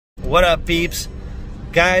What up, peeps?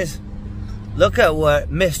 Guys, look at what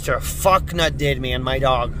Mr. Fucknut did, man. My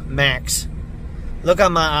dog, Max. Look at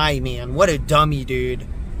my eye, man. What a dummy, dude.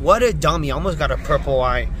 What a dummy. Almost got a purple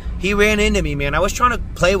eye. He ran into me, man. I was trying to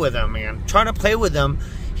play with him, man. Trying to play with him.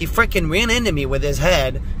 He freaking ran into me with his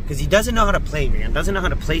head because he doesn't know how to play, man. Doesn't know how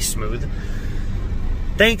to play smooth.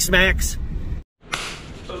 Thanks, Max.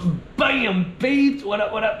 Bam, peeps. What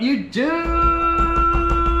up, YouTube?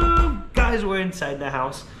 Guys, we're inside the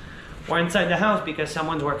house. We're inside the house because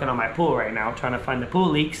someone's working on my pool right now, trying to find the pool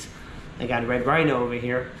leaks. I got Red Rhino over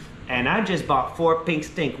here. And I just bought 4 pink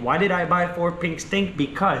stink. Why did I buy 4 pink stink?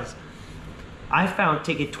 Because I found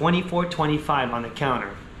ticket 2425 on the counter.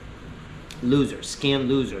 Losers, scan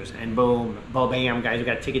losers. And boom, bam, guys, we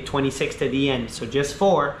got ticket 26 to the end. So just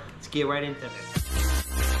 4. Let's get right into this.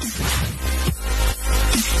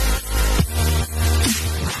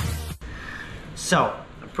 So,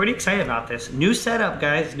 I'm pretty excited about this. New setup,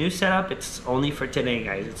 guys. New setup. It's only for today,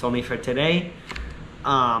 guys. It's only for today.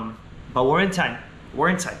 But we're inside. We're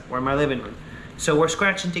inside. We're in my living room. So we're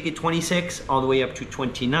scratching ticket 26 all the way up to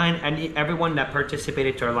 29. And everyone that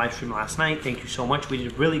participated to our live stream last night, thank you so much. We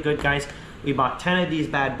did really good, guys. We bought 10 of these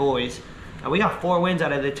bad boys. And we got 4 wins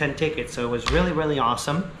out of the 10 tickets. So it was really, really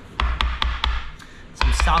awesome.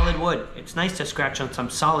 Some solid wood. It's nice to scratch on some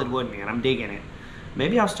solid wood, man. I'm digging it.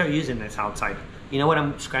 Maybe I'll start using this outside. You know what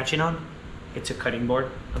I'm scratching on? It's a cutting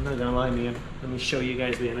board. I'm not gonna lie, man. Let me show you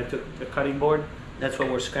guys, man. I took the cutting board. That's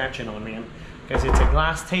what we're scratching on, man. Because it's a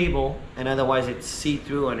glass table, and otherwise it's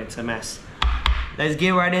see-through and it's a mess. Let's get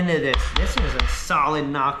right into this. This is a solid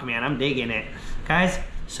knock, man. I'm digging it. Guys,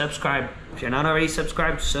 subscribe. If you're not already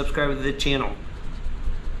subscribed, subscribe to the channel.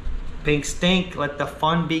 Pink stink, let the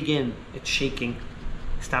fun begin. It's shaking.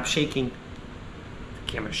 Stop shaking.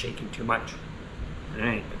 The camera's shaking too much.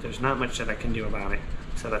 Alright, but there's not much that I can do about it.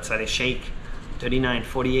 So that's how they shake. 39,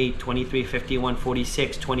 48, 23, 51,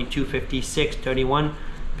 46, 22, 56, 31.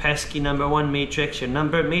 Pesky number 1 Matrix. Your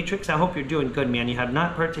number, Matrix, I hope you're doing good, man. You have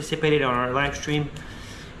not participated on our live stream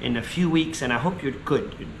in a few weeks, and I hope you're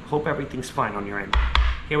good, dude. Hope everything's fine on your end.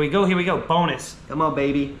 Here we go, here we go. Bonus. Come on,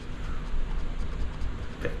 baby.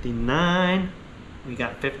 59. We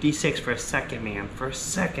got 56 for a second, man. For a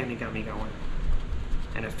second, it got me going.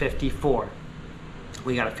 And a 54.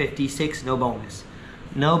 We got a 56, no bonus.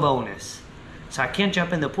 No bonus. So I can't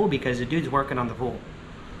jump in the pool because the dude's working on the pool.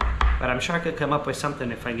 But I'm sure I could come up with something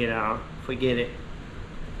if I get out. If we get it.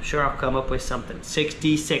 I'm sure I'll come up with something.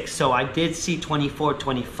 66. So I did see 24,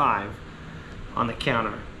 25 on the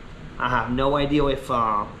counter. I have no idea if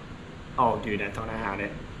oh dude, I thought I had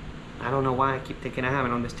it. I don't know why I keep thinking I have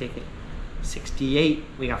it on this ticket. 68.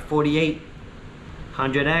 We got 48.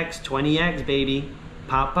 100x, 20x, baby.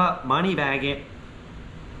 Pop up, money bag it.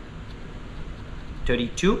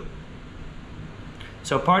 32.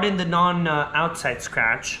 So pardon the non-outside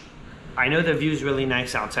scratch. I know the view's really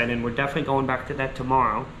nice outside, and we're definitely going back to that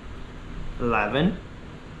tomorrow. 11.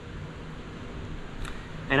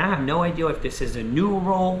 And I have no idea if this is a new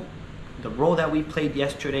roll, the roll that we played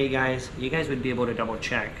yesterday, guys. You guys would be able to double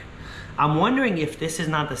check. I'm wondering if this is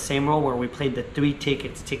not the same roll where we played the 3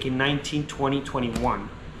 tickets, ticket 19, 20, 21.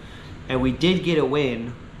 And we did get a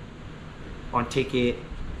win on ticket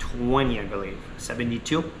 20, I believe.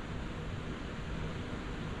 72.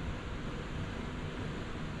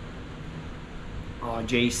 Oh,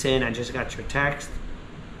 Jason, I just got your text.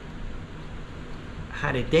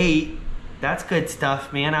 Had a date. That's good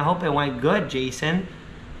stuff, man. I hope it went good, Jason.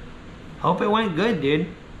 Hope it went good, dude.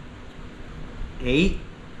 8.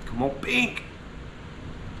 Come on, pink.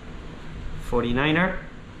 49er.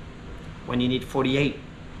 When you need 48.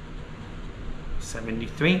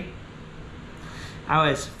 73. I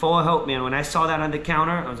was full of hope, man. When I saw that on the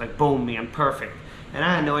counter, I was like, boom, man, perfect. And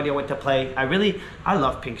I had no idea what to play. I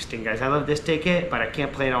love pink stink, guys. I love this ticket, but I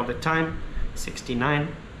can't play it all the time.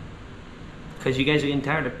 69. Because you guys are getting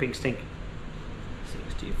tired of pink stink.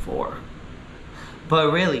 64.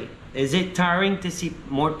 But really, is it tiring to see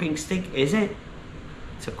more pink stink? Is it?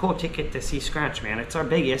 It's a cool ticket to see scratch, man. It's our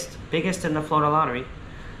biggest in the Florida Lottery.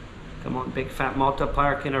 Come on, big fat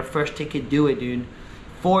multiplier. Can our first ticket do it, dude?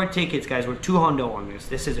 4 tickets, guys. We're $200 on this.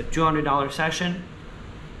 This is a $200 session.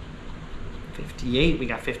 58. We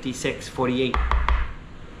got 56. 48.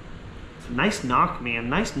 It's a nice knock,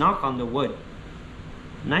 man. Nice knock on the wood.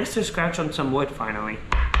 Nice to scratch on some wood, finally.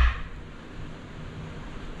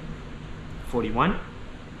 41.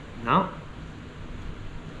 No.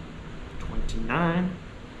 29.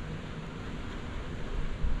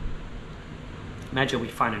 Imagine we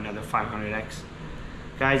find another 500x.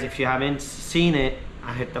 Guys, if you haven't seen it,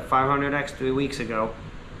 I hit the 500x 3 weeks ago.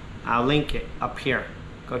 I'll link it up here.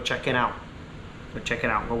 Go check it out. But check it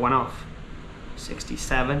out, we're one off.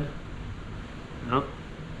 67. Nope.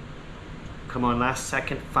 Come on, last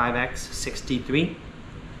second, 5x, 63.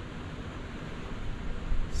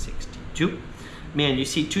 62. Man, you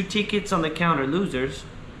see 2 tickets on the counter, losers.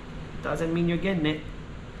 Doesn't mean you're getting it.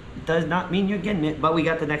 Does not mean you're getting it, but we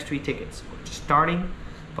got the next 3 tickets. We're starting,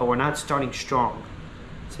 but we're not starting strong.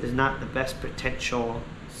 This is not the best potential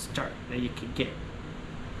start that you can get.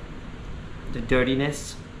 The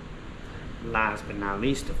dirtiness. Last but not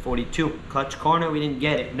least, the 42. Clutch corner, we didn't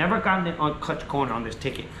get it. Never gotten it on clutch corner on this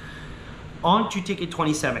ticket. On to ticket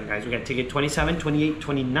 27, guys. We got ticket 27, 28,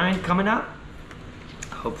 29 coming up.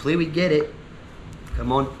 Hopefully we get it.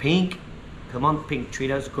 Come on, pink. Come on, pink. Treat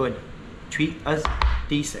us good. Treat us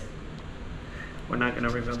decent. We're not going to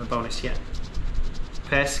reveal the bonus yet.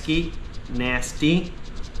 Pesky, nasty,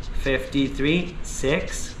 53,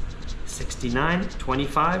 6, 69,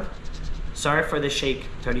 25. Sorry for the shake.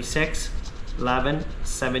 36, 11,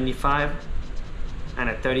 75, and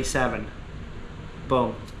a 37.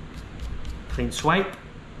 Boom. Clean swipe.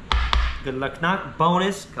 Good luck not.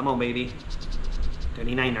 Bonus. Come on, baby.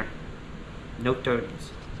 39er. No 30s.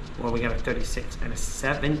 Well, we got a 36 and a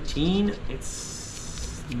 17.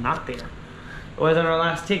 It's not there. It was on our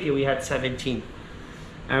last ticket. We had 17.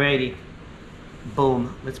 Alrighty.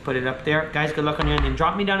 Boom. Let's put it up there. Guys, good luck on your end. And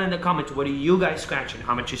drop me down in the comments. What are you guys scratching?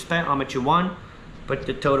 How much you spent? How much you won? Put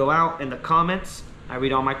the total out in the comments. I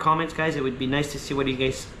read all my comments, guys. It would be nice to see what you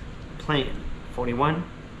guys playing. 41.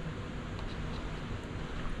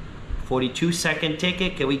 42, second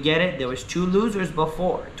ticket. Can we get it? There was 2 losers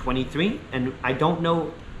before. 23. And I don't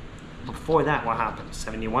know before that what happened.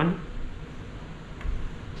 71.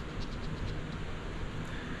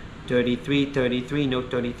 33, 33. No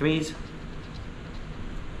 33s.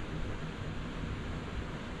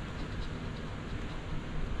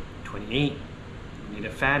 28. Need a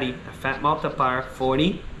fatty. A fat multiplier.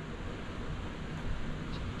 40.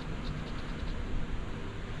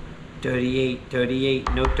 38,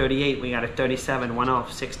 38, no 38, we got a 37, one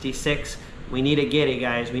off, 66. We need to get it,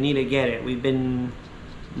 guys, we need to get it. We've been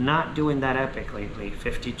not doing that epic lately.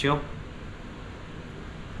 52. No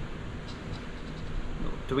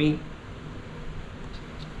 3.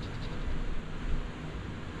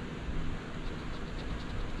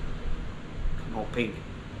 Come on, pig,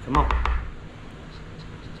 come on.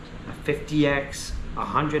 A 50x,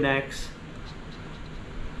 100x,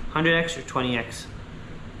 100x or 20x.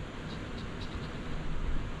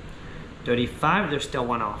 35, there's still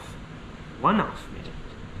one off. One off, man.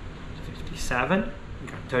 57, we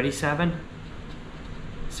got 37,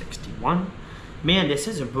 61. Man, this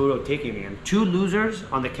is a brutal ticket, man. 2 losers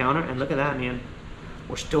on the counter, and look at that, man.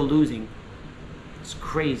 We're still losing. It's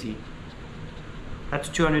crazy. That's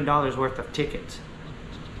 $200 worth of tickets.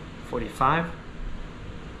 45.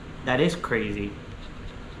 That is crazy.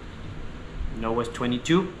 Noah's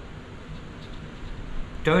 22.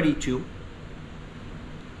 32.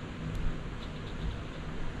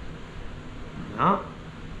 No.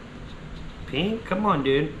 Pink, come on,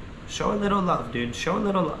 dude. Show a little love, dude. Show a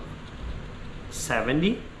little love.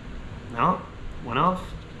 70. No. One off.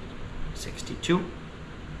 62.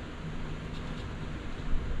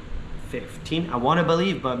 15. I want to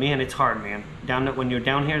believe, but man, it's hard, man. When you're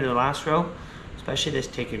down here to the last row, especially this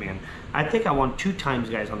ticket, man. I think I won 2 times,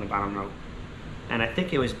 guys, on the bottom row. And I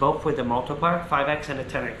think it was both with a multiplier, 5x and a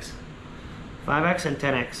 10x. 5x and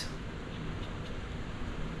 10x.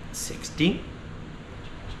 60.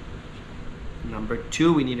 Number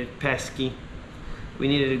 2, we needed pesky. We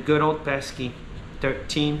needed a good old pesky.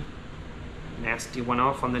 13. Nasty one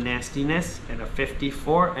off on the nastiness. And a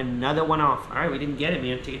 54. Another one off. Alright, we didn't get it,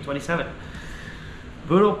 man. Ticket 27.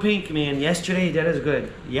 Brutal pink, man. Yesterday it did us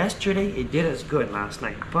good. Yesterday it did us good last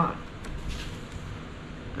night. But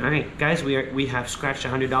alright, guys, we have scratched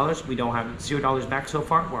 $100. We don't have $0 back so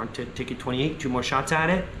far. We're on to ticket 28. 2 more shots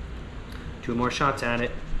at it. 2 more shots at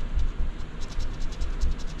it.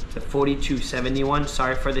 The 42, 71,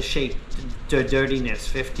 sorry for the shake, the dirtiness,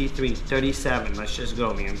 53, 37, let's just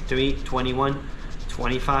go, man. 3, 21,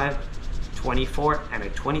 25, 24, and a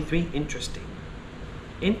 23, interesting.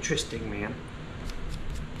 Interesting, man.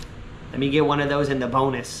 Let me get one of those in the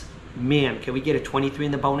bonus. Man, can we get a 23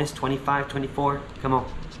 in the bonus? 25, 24, come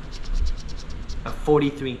on. A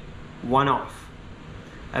 43, one off.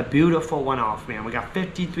 A beautiful one off, man. We got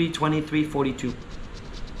 53, 23, 42.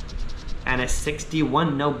 And a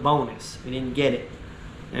 61, no bonus. We didn't get it.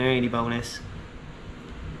 Alrighty, bonus.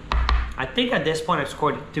 I think at this point I've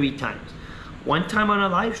scored it 3 times. 1 time on a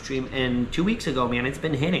live stream, and 2 weeks ago, man, it's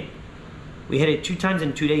been hitting. We hit it 2 times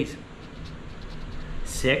in 2 days.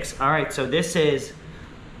 6. Alright, so this is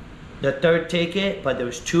the third ticket, but there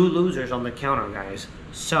was 2 losers on the counter, guys.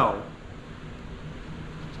 So,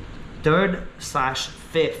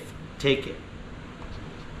 3rd/5th ticket.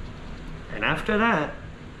 And after that,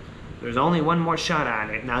 there's only one more shot at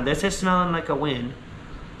it. Now, this is smelling like a win.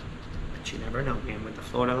 But you never know, man. With the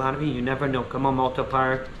Florida Lottery, you never know. Come on,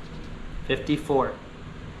 multiplier. 54.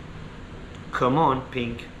 Come on,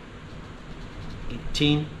 pink.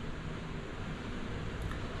 18.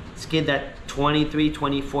 Let's get that 23,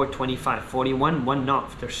 24, 25, 41, 1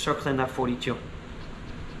 off. They're circling that 42.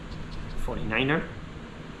 49er.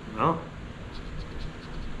 No.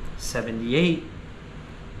 78.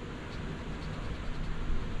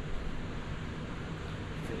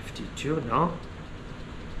 52, no.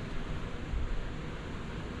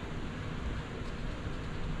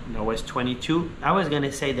 No, it's 22. I was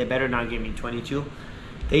gonna say they better not give me 22.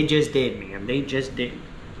 They just did, man. They just did.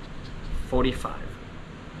 45.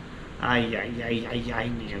 Ay,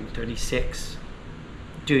 man. 36.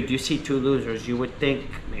 Dude, you see 2 losers. You would think,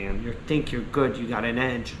 man. You think you're good. You got an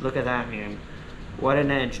edge. Look at that, man. What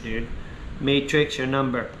an edge, dude. Matrix, your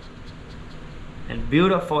number. And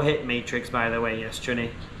beautiful hit Matrix, by the way,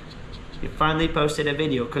 yesterday. You finally posted a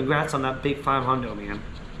video. Congrats on that big 500, man.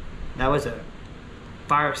 That was a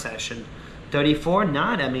fire session. 34,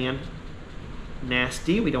 nada, man.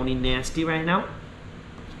 Nasty. We don't need nasty right now.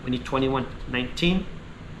 We need 21. 19.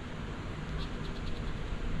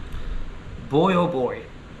 Boy, oh boy.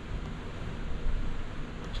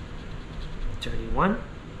 31.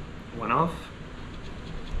 1 off.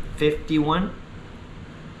 51.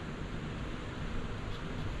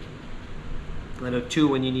 Little 2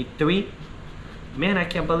 when you need 3. Man, I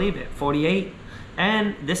can't believe it. 48.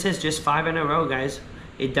 And this is just 5 in a row, guys.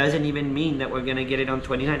 It doesn't even mean that we're gonna get it on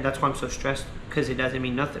 29. That's why I'm so stressed, because it doesn't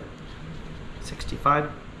mean nothing.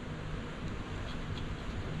 65.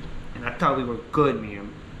 And I thought we were good,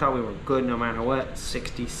 man. I thought we were good no matter what.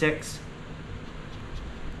 66.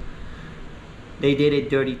 They did it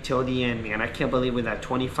dirty till the end, man. I can't believe with that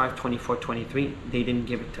 25, 24, 23, they didn't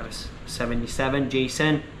give it to us. 77,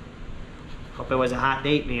 Jason. Hope it was a hot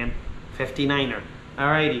date, man. 59er.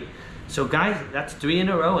 Alrighty. So, guys, that's 3 in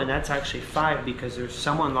a row, and that's actually 5 because there's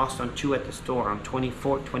someone lost on 2 at the store on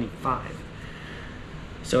 24, 25.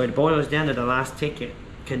 So it boils down to the last ticket.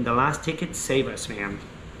 Can the last ticket save us, man?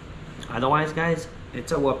 Otherwise, guys,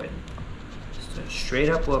 it's a whooping. It's a straight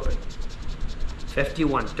up whooping.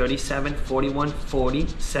 51, 37, 41, 40,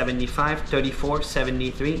 75, 34,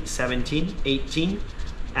 73, 17, 18,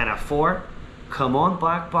 and a 4. Come on,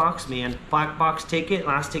 black box, man. Black box ticket,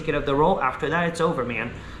 last ticket of the roll. After that, it's over,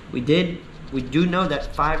 man. We do know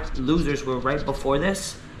that 5 losers were right before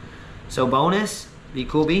this. So bonus, be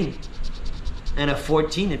cool bean. And a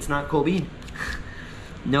 14, it's not cool bean.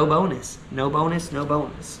 No bonus, no bonus, no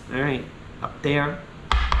bonus. All right, up there.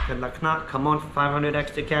 Good luck not. Come on, 500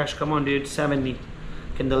 extra cash. Come on, dude, 70.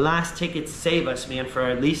 Can the last ticket save us, man, for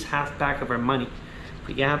at least half back of our money? If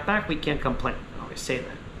we get half back, we can't complain. I always say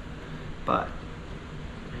that. But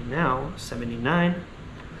right now, 79.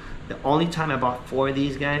 The only time I bought 4 of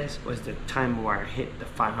these guys was the time where I hit the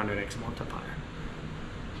 500x multiplier.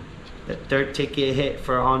 The 3rd ticket hit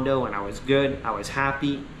for Hondo and I was good. I was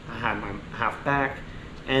happy. I had my half back.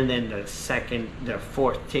 And then the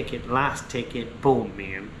 4th ticket, last ticket, boom,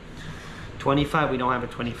 man. 25, we don't have a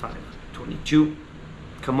 25. 22,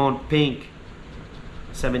 come on, pink.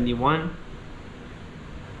 71.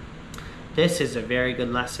 This is a very good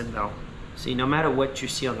lesson though. See, no matter what you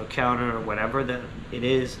see on the counter or whatever it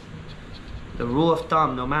is, the rule of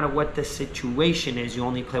thumb, no matter what the situation is, you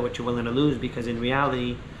only play what you're willing to lose, because in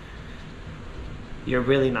reality, you're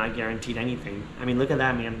really not guaranteed anything. I mean, look at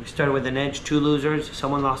that, man. We started with an edge, 2 losers.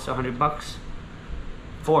 Someone lost $100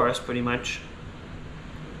 for us, pretty much.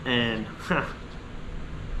 And,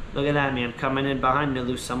 look at that, man. Coming in behind to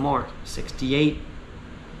lose some more. 68.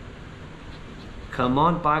 Come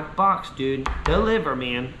on, black box, dude. Deliver,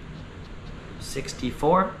 man.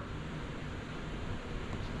 64.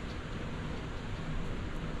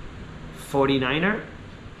 49er.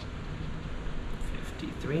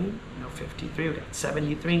 53. No, 53. We got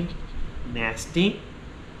 73. Nasty.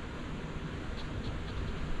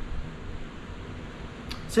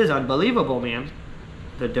 This is unbelievable, man.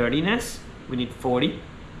 The dirtiness. We need 40.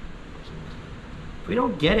 If we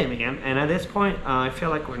don't get it, man, and at this point, I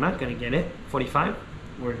feel like we're not going to get it. 45.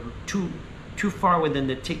 We're too far within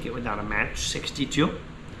the ticket without a match. 62.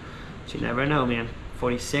 So you never know, man.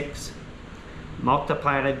 46.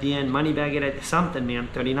 Multiply it at the end. Money bag it at something, man.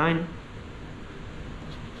 39.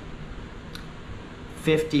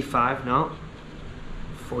 55. No.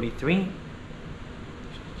 43.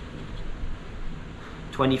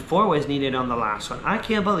 24 was needed on the last one. I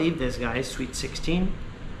can't believe this, guys. Sweet 16.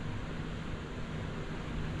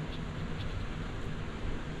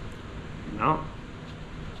 No.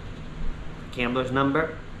 Gambler's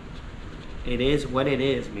number. It is what it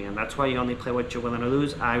is, man. That's why you only play what you're willing to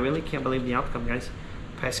lose. I really can't believe the outcome, guys.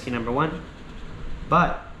 Pesky number 1.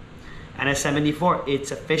 But, and at 74,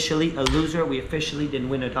 it's officially a loser. We officially didn't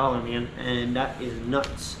win $1, man. And that is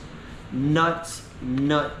nuts. Nuts,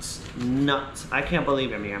 nuts, nuts. I can't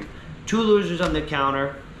believe it, man. 2 losers on the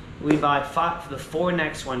counter. We buy 5 for the 4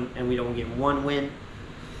 next one, and we don't get 1 win.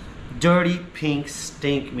 Dirty pink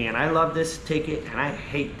stink, man. I love this ticket, and I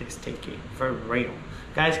hate this ticket. For real.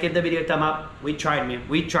 Guys, give the video a thumb up. We tried, man.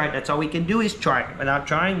 We tried. That's all we can do is try. Without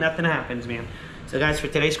trying, nothing happens, man. So, guys, for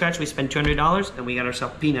today's scratch, we spent $200, and we got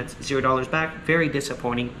ourselves peanuts. $0 back. Very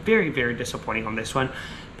disappointing. Very, very disappointing on this one.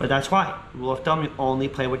 But that's why. Rule of thumb, you only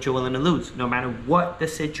play what you're willing to lose. No matter what the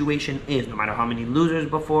situation is. No matter how many losers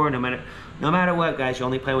before. No matter what, guys, you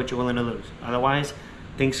only play what you're willing to lose. Otherwise,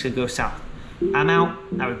 things could go south. I'm out.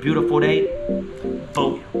 Have a beautiful day.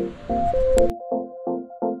 Boom.